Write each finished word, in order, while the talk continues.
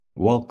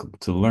Welcome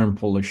to Learn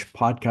Polish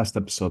podcast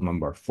episode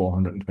number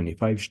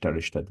 425,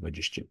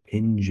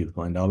 425. You'll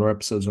find all our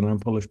episodes on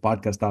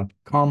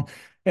learnpolishpodcast.com.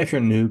 If you're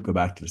new, go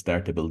back to the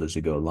start to build as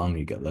you go along.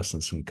 You get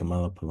lessons from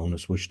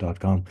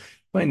CamillaPolonaswitch.com.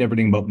 Find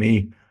everything about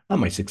me and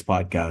my 6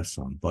 podcasts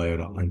on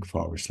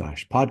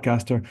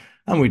bio.link/podcaster.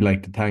 And we'd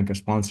like to thank our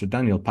sponsor,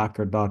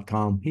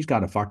 DanielPackard.com. He's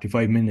got a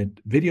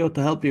 45-minute video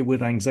to help you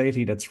with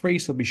anxiety that's free,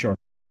 so be sure.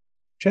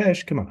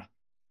 Cześć, Camilla.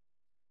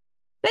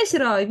 Cześć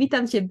Roy,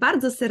 witam Cię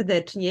bardzo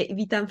serdecznie i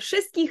witam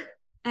wszystkich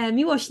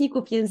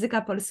miłośników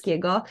języka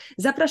polskiego.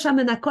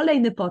 Zapraszamy na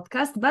kolejny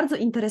podcast, bardzo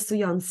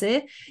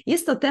interesujący.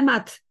 Jest to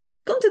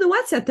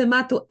kontynuacja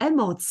tematu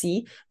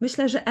emocji.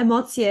 Myślę, że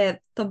emocje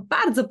to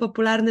bardzo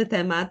popularny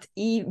temat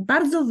i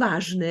bardzo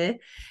ważny,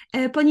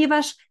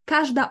 ponieważ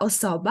każda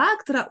osoba,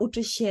 która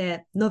uczy się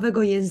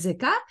nowego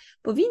języka,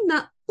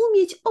 powinna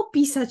umieć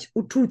opisać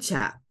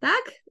uczucia,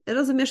 tak?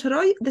 Rozumiesz,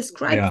 Roy?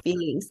 Describe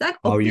feelings, tak?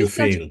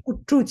 Opisać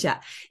uczucia.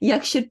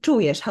 Jak się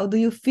czujesz? How do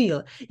you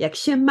feel? Jak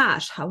się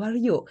masz? How are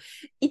you?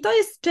 I to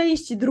jest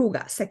część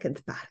druga,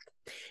 second part.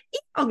 I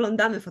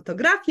oglądamy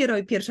fotografię.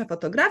 Roy, pierwsza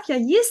fotografia.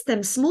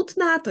 Jestem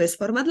smutna, to jest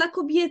forma dla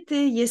kobiety.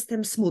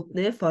 Jestem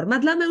smutny, forma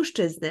dla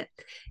mężczyzny.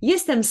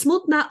 Jestem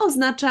smutna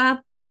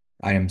oznacza...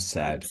 I am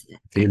sad.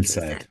 Feel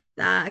sad.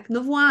 Tak,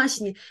 no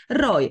właśnie.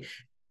 Roy,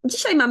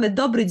 dzisiaj mamy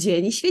dobry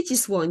dzień, świeci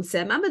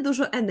słońce, mamy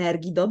dużo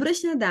energii, dobre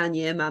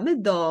śniadanie,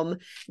 mamy dom,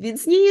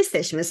 więc nie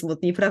jesteśmy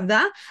smutni,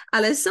 prawda?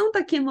 Ale są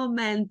takie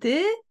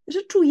momenty,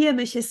 że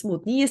czujemy się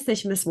smutni,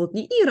 jesteśmy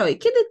smutni. I Roy,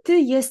 kiedy ty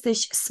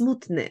jesteś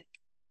smutny?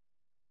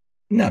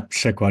 Na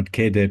przykład,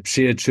 kiedy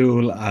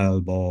przyjaciół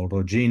albo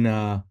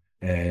rodzina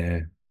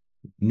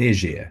nie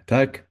żyje,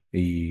 tak?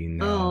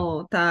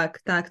 O,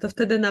 tak, to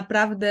wtedy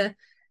naprawdę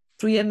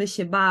czujemy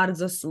się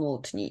bardzo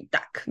smutni.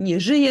 Tak, nie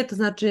żyje, to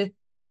znaczy...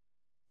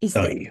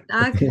 Istnieje,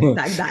 tak?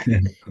 Tak.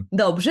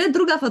 Dobrze,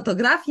 druga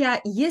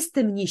fotografia.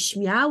 Jestem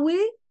nieśmiały,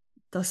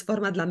 to jest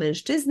forma dla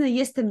mężczyzny.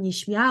 Jestem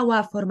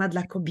nieśmiała, forma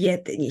dla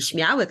kobiety.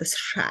 Nieśmiały to jest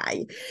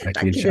shy.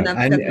 Tak, kiedy na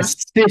przykład masz...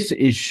 Wstyd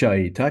is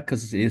shy, tak?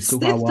 Wstyd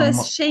to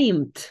jest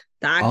shamed,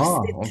 tak?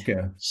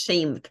 Okay.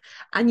 Shamed.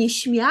 A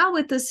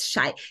nieśmiały to jest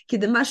shy.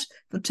 Kiedy masz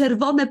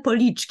czerwone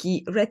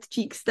policzki, red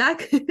cheeks,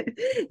 tak?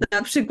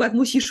 Na przykład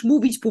musisz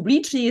mówić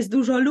publicznie, jest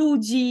dużo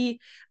ludzi,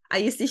 a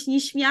jesteś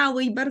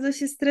nieśmiały i bardzo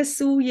się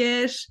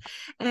stresujesz.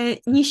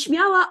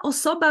 Nieśmiała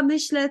osoba,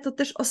 myślę, to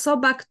też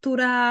osoba,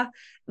 która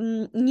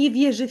nie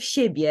wierzy w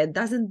siebie,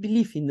 doesn't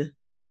believe in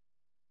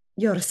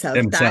yourself,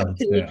 tak?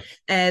 Czyli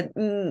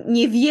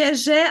nie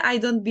wierzę, I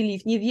don't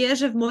believe, nie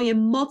wierzę w moje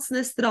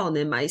mocne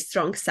strony, my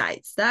strong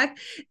sides, tak?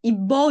 I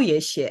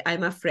boję się,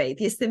 I'm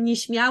afraid. Jestem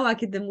nieśmiała,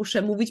 kiedy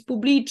muszę mówić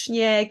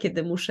publicznie,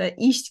 kiedy muszę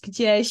iść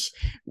gdzieś,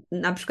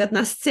 na przykład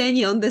na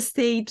scenie, on the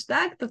stage,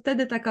 tak? To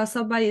wtedy taka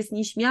osoba jest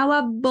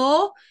nieśmiała,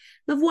 bo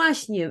no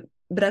właśnie,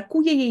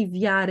 brakuje jej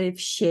wiary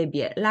w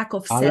siebie, lack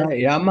of self. Ale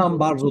ja mam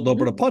bardzo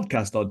dobry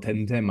podcast o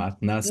ten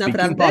temat na Speaking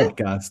Naprawdę?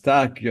 Podcast,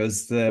 tak,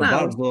 jest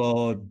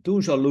bardzo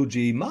dużo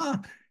ludzi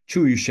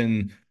czuje się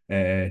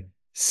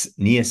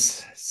nie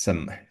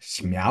jestem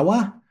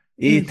śmiała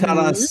i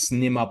teraz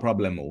nie ma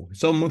problemu.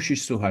 So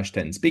musisz słuchać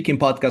ten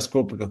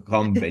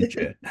speakingpodcast.com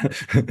będzie.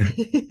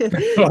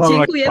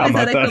 Dziękujemy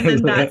za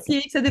rekomendację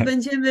i wtedy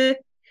będziemy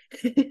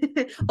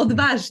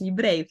odważni,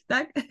 brave,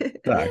 tak?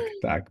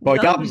 Tak. Bo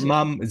ja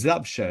mam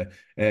zawsze,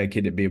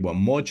 kiedy byłem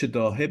młodszy,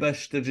 to chyba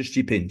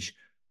 45,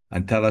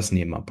 a teraz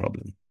nie ma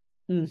problemu.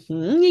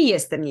 Nie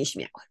jestem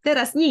nieśmiały.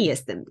 Teraz nie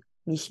jestem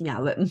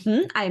nieśmiały.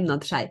 I'm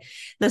not shy.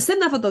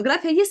 Następna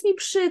fotografia. Jest mi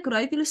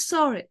przykro, I feel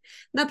sorry.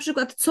 Na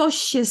przykład coś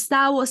się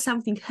stało,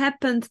 something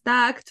happened,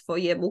 tak?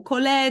 Twojemu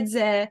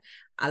koledze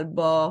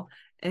albo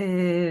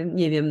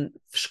nie wiem,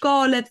 w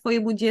szkole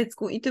twojemu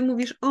dziecku i ty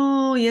mówisz,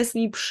 o, jest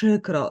mi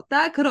przykro,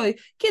 tak, Roy?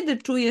 Kiedy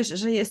czujesz,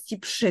 że jest ci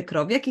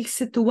przykro? W jakich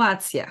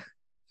sytuacjach?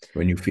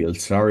 When you feel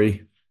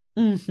sorry.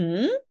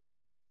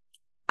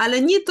 Ale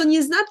to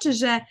nie znaczy,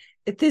 że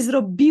ty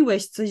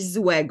zrobiłeś coś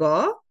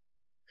złego,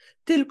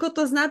 tylko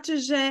to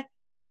znaczy, że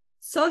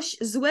coś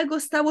złego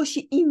stało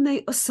się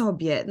innej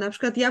osobie. Na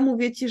przykład ja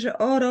mówię ci, że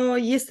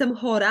Roy, jestem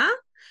chora,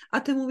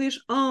 a ty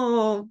mówisz,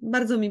 o,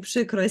 bardzo mi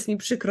przykro, jest mi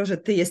przykro, że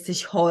ty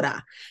jesteś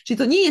chora. Czyli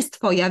to nie jest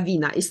twoja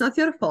wina, it's not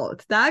your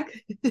fault, tak?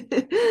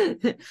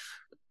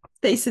 W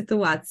tej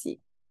sytuacji.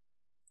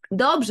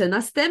 Dobrze,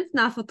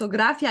 następna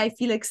fotografia, I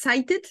feel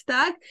excited,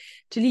 tak?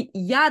 Czyli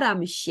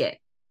jaram się.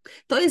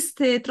 To jest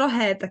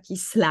trochę taki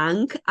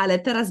slang, ale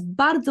teraz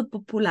bardzo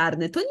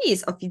popularny. To nie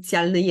jest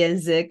oficjalny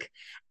język,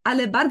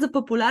 ale bardzo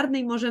popularny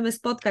i możemy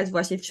spotkać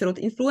właśnie wśród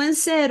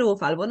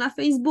influencerów, albo na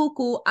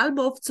Facebooku,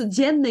 albo w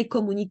codziennej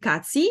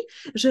komunikacji,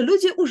 że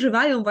ludzie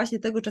używają właśnie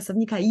tego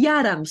czasownika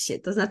jaram się,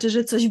 to znaczy,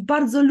 że coś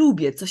bardzo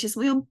lubię, coś jest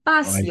moją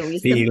pasją,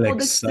 jestem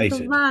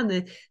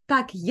podekscytowany.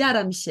 Tak,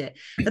 jaram się.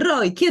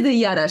 Roy, kiedy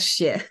jarasz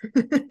się?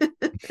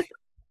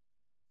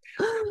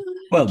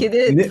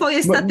 Kiedy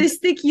twoje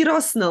statystyki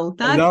rosną,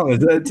 tak? No,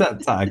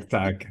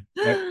 tak.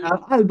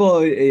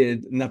 Albo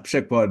na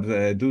przykład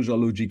dużo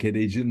ludzi, kiedy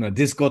idzie na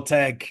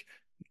dyskotek,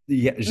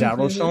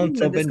 żarą,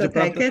 to będzie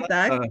prawda.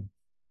 Tak.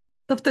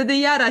 to wtedy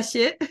jara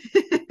się,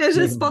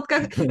 że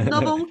spotka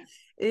nową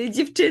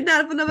dziewczynę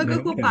albo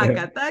nowego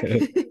chłopaka, tak?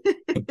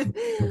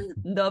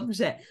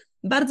 Dobrze.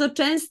 Bardzo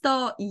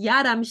często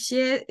jaram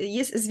się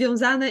jest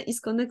związane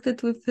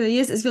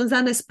jest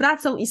związane z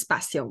pracą i z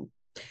pasją.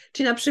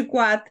 Czyli na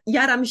przykład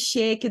jaram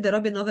się, kiedy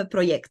robię nowe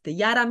projekty,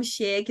 jaram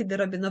się, kiedy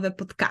robię nowe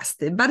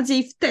podcasty.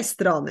 Bardziej w tę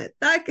stronę,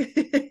 tak?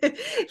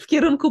 W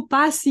kierunku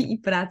pasji i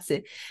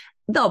pracy.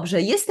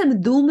 Dobrze,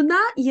 jestem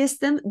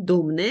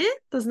dumny,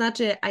 to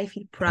znaczy I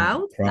feel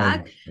proud,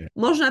 tak? Proud.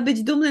 Można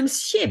być dumnym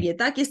z siebie,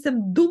 tak? Jestem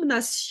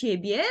dumna z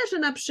siebie, że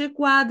na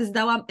przykład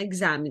zdałam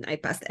egzamin, I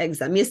passed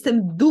exam.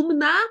 Jestem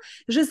dumna,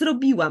 że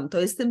zrobiłam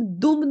to. Jestem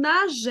dumna,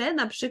 że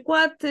na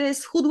przykład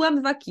schudłam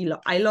 2 kilo.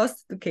 I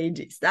lost 2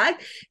 kgs,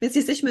 tak? Więc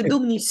jesteśmy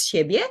dumni z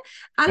siebie,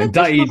 ale też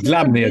Daj dla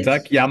możemy mnie, być...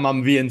 tak? Ja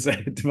mam więcej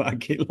 2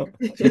 kilo.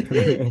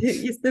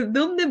 Jestem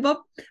dumny,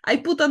 bo I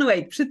put on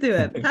weight,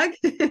 przytyłem, tak?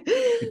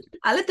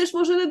 Ale też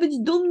możemy być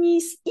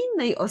dumni z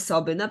innej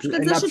osoby, na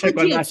przykład z Na naszego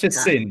przykład nasz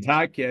dziecka. syn,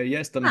 tak? Ja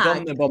jestem Tak,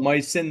 dumny, bo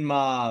mój syn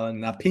ma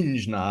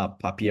napięć na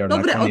papier na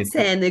dobre koniec.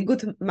 oceny,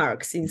 good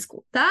marks in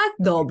school, tak?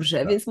 Dobrze,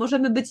 Tak. więc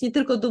możemy być nie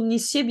tylko dumni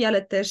z siebie,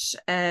 ale też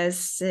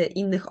z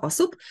innych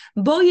osób.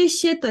 Boję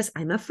się, to jest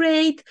I'm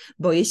afraid,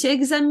 boję się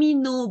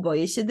egzaminu,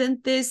 boję się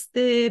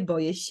dentysty,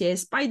 boję się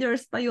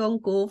spiders,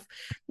 pająków.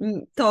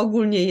 To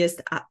ogólnie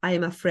jest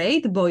I'm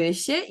afraid, boję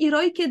się. I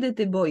Roy, kiedy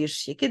ty boisz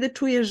się? Kiedy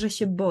czujesz, że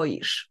się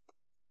boisz?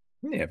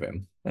 Nie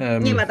wiem.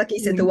 Nie ma takiej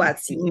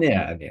sytuacji.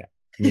 Nie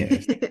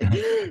jest.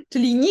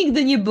 Czyli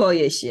nigdy nie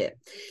boję się.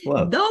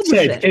 Well,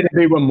 Dobrze. kiedy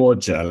byłem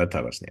młodszy, ale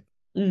teraz nie.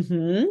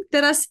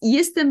 Teraz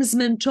jestem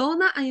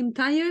zmęczona, I am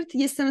tired,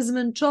 jestem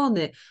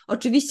zmęczony.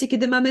 Oczywiście,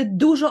 kiedy mamy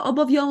dużo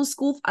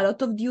obowiązków, a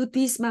lot of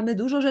duties, mamy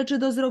dużo rzeczy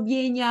do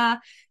zrobienia,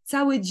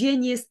 cały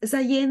dzień jest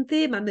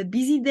zajęty, mamy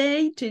busy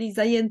day, czyli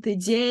zajęty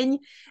dzień,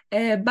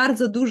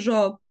 bardzo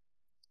dużo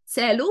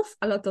celów,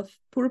 a lot of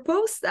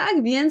purpose,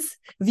 tak? Więc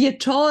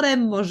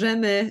wieczorem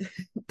możemy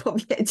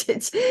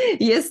powiedzieć,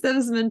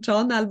 jestem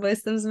zmęczona albo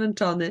jestem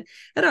zmęczony.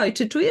 Roy,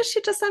 czy czujesz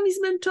się czasami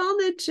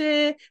zmęczony,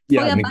 czy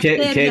twoja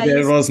bateria Kiedy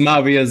jest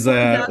rozmawiam jak z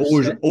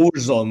zawsze?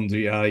 urząd,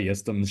 ja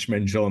jestem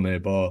zmęczony,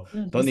 bo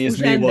to nie Z jest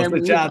miło urzędem,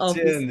 with sytuacja,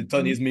 office.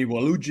 to nie jest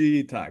miło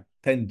ludzi, tak,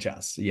 ten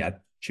czas ja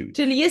czuję.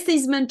 Czyli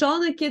jesteś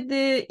zmęczony,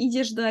 kiedy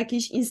idziesz do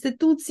jakiejś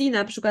instytucji,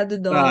 na przykład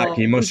Tak, do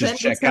i musisz urzędu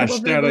czekać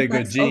skarbowego, 4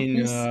 tax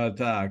godziny, office.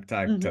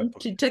 tak,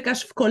 Czyli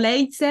czekasz w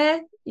kolejce,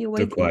 you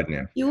wait in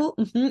dokładnie. queue,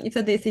 i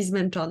wtedy jesteś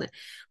zmęczony.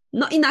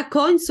 No i na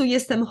końcu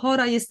jestem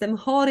chora, jestem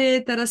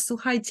chory. Teraz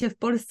słuchajcie, w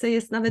Polsce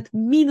jest nawet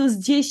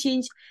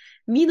 -10,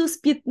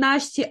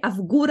 -15, a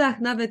w górach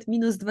nawet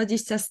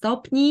 -20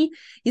 stopni.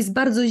 Jest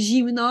bardzo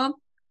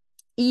zimno.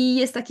 I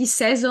jest taki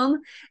sezon,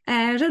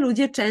 że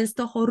ludzie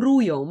często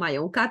chorują,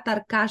 mają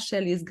katar,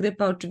 kaszel, jest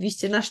grypa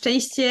oczywiście. Na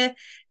szczęście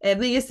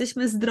my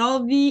jesteśmy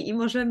zdrowi i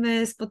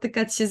możemy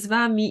spotykać się z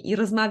wami i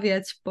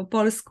rozmawiać po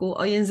polsku,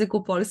 o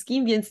języku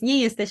polskim, więc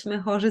nie jesteśmy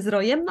chorzy z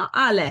Rojem, no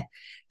ale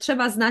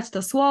trzeba znać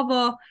to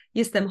słowo,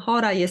 jestem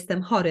chora,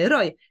 jestem chory.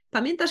 Roj,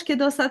 pamiętasz,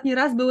 kiedy ostatni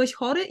raz byłeś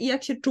chory i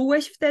jak się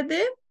czułeś wtedy?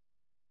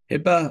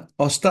 Chyba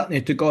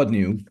ostatnie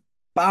tygodniu,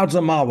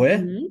 bardzo małe,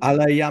 Mhm.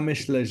 ale ja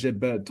myślę, że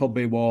to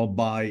było,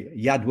 bo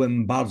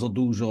jadłem bardzo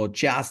dużo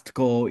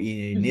ciastko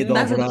i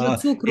Bardzo dużo niedobra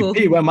i cukru.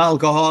 piłem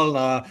alkohol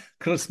na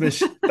Christmas,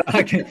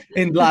 tak,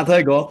 i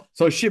dlatego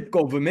to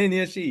szybko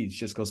wymienisz i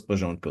wszystko z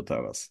porządku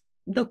teraz.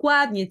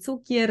 Dokładnie,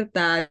 cukier,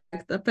 tak,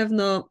 na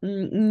pewno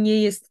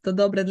nie jest to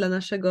dobre dla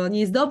nie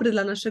jest dobry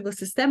dla naszego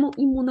systemu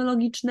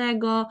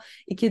immunologicznego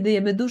i kiedy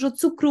jemy dużo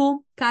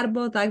cukru,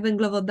 tak,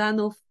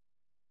 węglowodanów,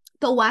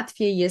 to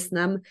łatwiej jest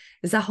nam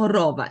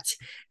zachorować.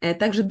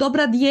 Także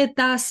dobra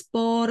dieta,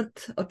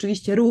 sport,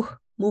 oczywiście ruch,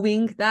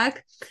 moving,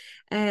 tak,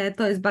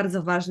 to jest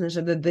bardzo ważne,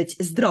 żeby być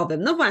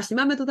zdrowym. No właśnie,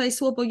 mamy tutaj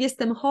słowo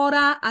jestem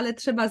chora, ale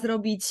trzeba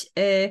zrobić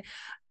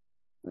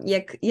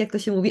jak to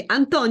się mówi,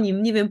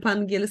 antonim, nie wiem po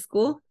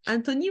angielsku,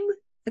 antonim?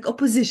 Tak,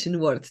 opposition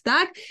word,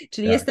 tak?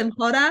 Czyli Tak. jestem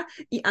chora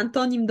i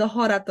antonim do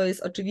chora to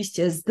jest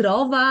oczywiście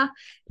zdrowa,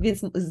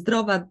 więc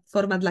zdrowa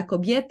forma dla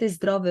kobiety,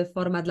 zdrowy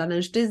forma dla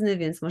mężczyzny,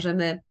 więc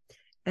możemy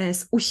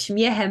z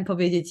uśmiechem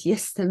powiedzieć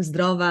jestem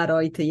zdrowa,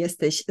 Roy, ty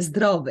jesteś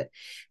zdrowy.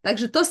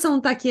 Także to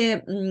są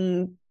takie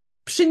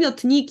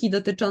przymiotniki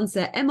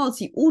dotyczące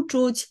emocji,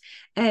 uczuć.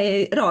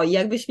 Roy,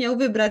 jakbyś miał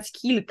wybrać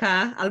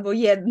kilka albo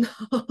jedno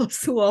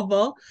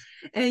słowo,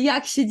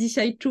 jak się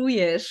dzisiaj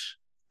czujesz,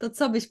 to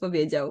co byś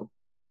powiedział?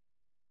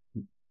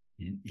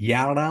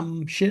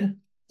 Jaram się,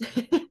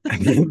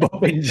 bo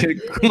będzie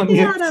koniec.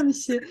 Jaram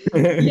się,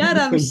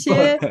 jaram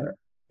się.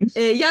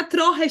 Ja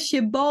trochę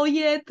się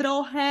boję,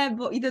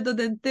 bo idę do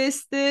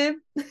dentysty,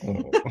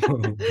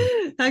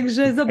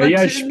 także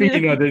Ja śpię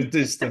zobaczymy. na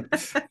dentystę.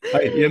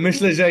 Ja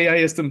myślę, że ja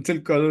jestem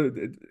tylko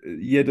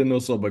jedna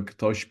osoba,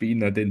 kto śpi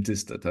na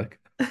dentystę, tak?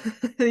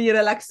 I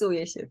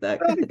relaksuję się, tak?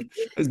 Tak.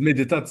 To jest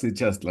medytacja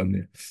czas dla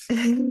mnie.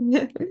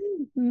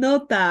 No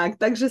tak,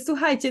 także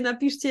słuchajcie,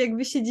 napiszcie, jak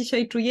wy się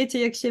dzisiaj czujecie,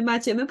 jak się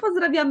macie. My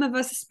pozdrawiamy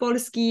was z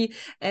Polski.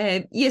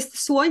 Jest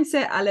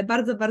słońce, ale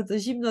bardzo, bardzo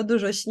zimno,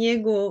 dużo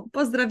śniegu.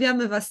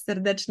 Pozdrawiamy was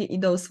serdecznie i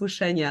do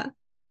usłyszenia.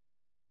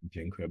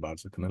 Dziękuję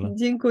bardzo, Camilla.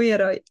 Dziękuję,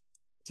 Roy.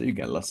 So you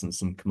get lessons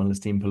from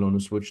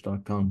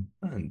camillasteenpolonaswitch.com,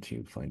 and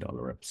you'll find all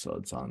our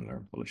episodes on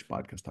our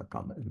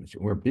PolishPodcast.com.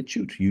 We're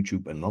BitChute,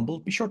 YouTube, and Rumble.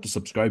 Be sure to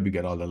subscribe. You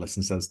get all the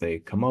lessons as they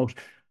come out.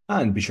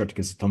 And be sure to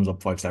give us a thumbs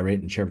up, 5-star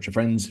rating, and share with your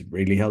friends. It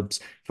really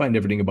helps. Find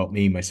everything about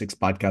me, my 6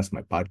 podcasts,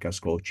 my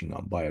podcast coaching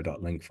on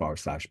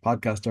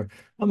bio.link/podcaster.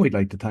 And we'd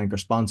like to thank our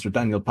sponsor,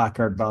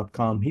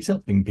 DanielPackard.com. He's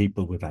helping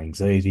people with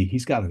anxiety.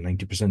 He's got a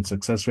 90%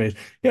 success rate.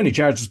 He only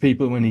charges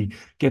people when he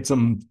gets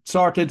them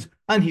sorted.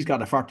 And he's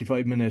got a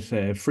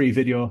 45-minute free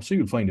video, so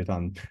you'll find it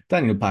on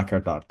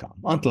DanielPackard.com.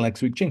 Until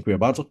next week, dziękuję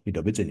bardzo i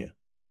do widzenia.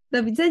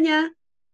 Do widzenia.